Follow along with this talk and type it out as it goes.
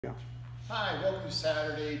Yeah. Hi, welcome to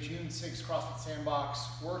Saturday, June 6th CrossFit Sandbox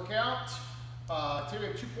workout. Today we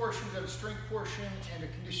have two portions. We have a strength portion and a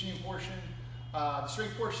conditioning portion. The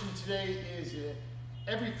strength portion today is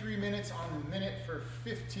every 3 minutes on the minute for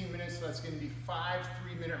 15 minutes. So that's going to be 5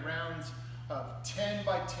 3-minute rounds of 10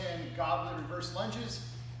 by 10 goblet reverse lunges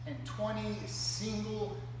and 20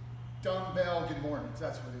 single dumbbell good mornings.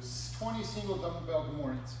 That's what it is, 20 single dumbbell good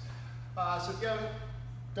mornings. So if you have a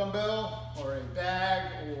dumbbell or a bag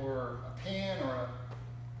or a pan or a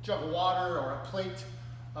jug of water or a plate,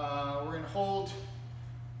 we're going to hold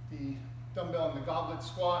the dumbbell in the goblet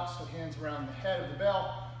squat, so hands around the head of the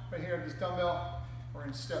bell. Right here, this dumbbell, we're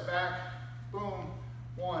going to step back, boom,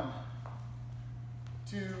 1,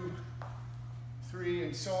 2, 3,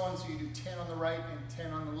 and so on. So you do 10 on the right and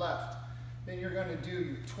 10 on the left. Then you're going to do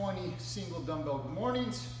your 20 single dumbbell good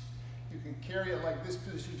mornings. You can carry it like this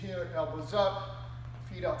position here, elbows up,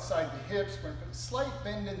 feet outside the hips. We're going to put a slight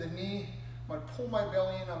bend in the knee. I'm going to pull my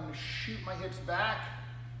belly in. I'm going to shoot my hips back.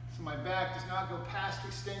 So my back does not go past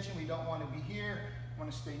extension. We don't want to be here. I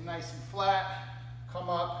want to stay nice and flat. Come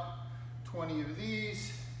up, 20 of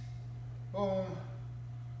these. Boom.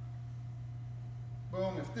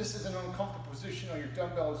 Boom. If this is an uncomfortable position or your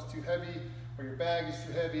dumbbell is too heavy or your bag is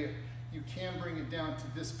too heavy, you can bring it down to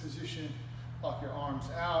this position. Lock your arms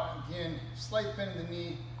out. Again, slight bend in the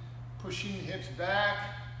knee. Pushing the hips back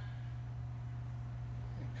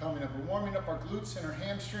and coming up. We're warming up our glutes and our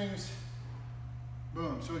hamstrings.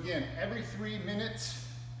 Boom. So again, every 3 minutes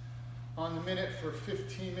on the minute for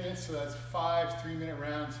 15 minutes. So that's 5 3-minute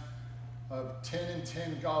rounds of 10 and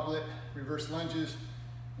 10 goblet reverse lunges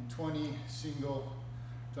and 20 single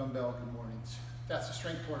dumbbell good mornings. That's the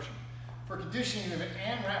strength portion. For conditioning, we have an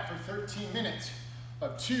AMRAP for 13 minutes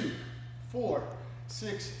of 2, 4,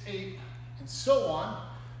 6, 8, and so on.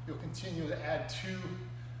 You'll continue to add 2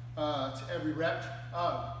 to every rep.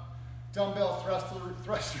 Dumbbell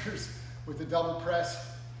thrusters with a double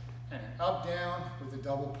press and an up down with a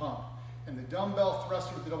double pump. And the dumbbell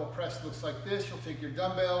thruster with the double press looks like this. You'll take your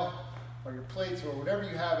dumbbell or your plates or whatever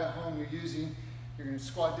you have at home you're using. You're going to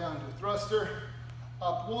squat down to a thruster,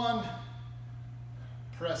 up 1,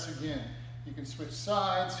 press again. You can switch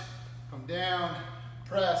sides, come down,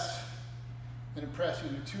 press, and press. You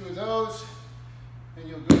do 2 of those. Then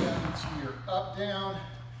you'll go down into your up down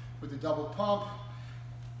with a double pump.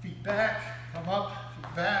 Feet back, come up,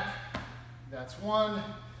 feet back. That's 1.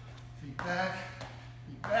 Feet back,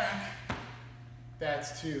 feet back.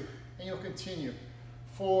 That's 2. And you'll continue.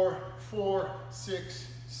 4, 4, 6,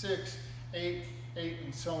 6, 8, 8,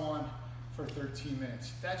 and so on for 13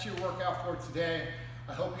 minutes. That's your workout for today.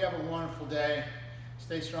 I hope you have a wonderful day.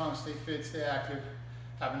 Stay strong, stay fit, stay active.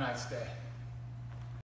 Have a nice day.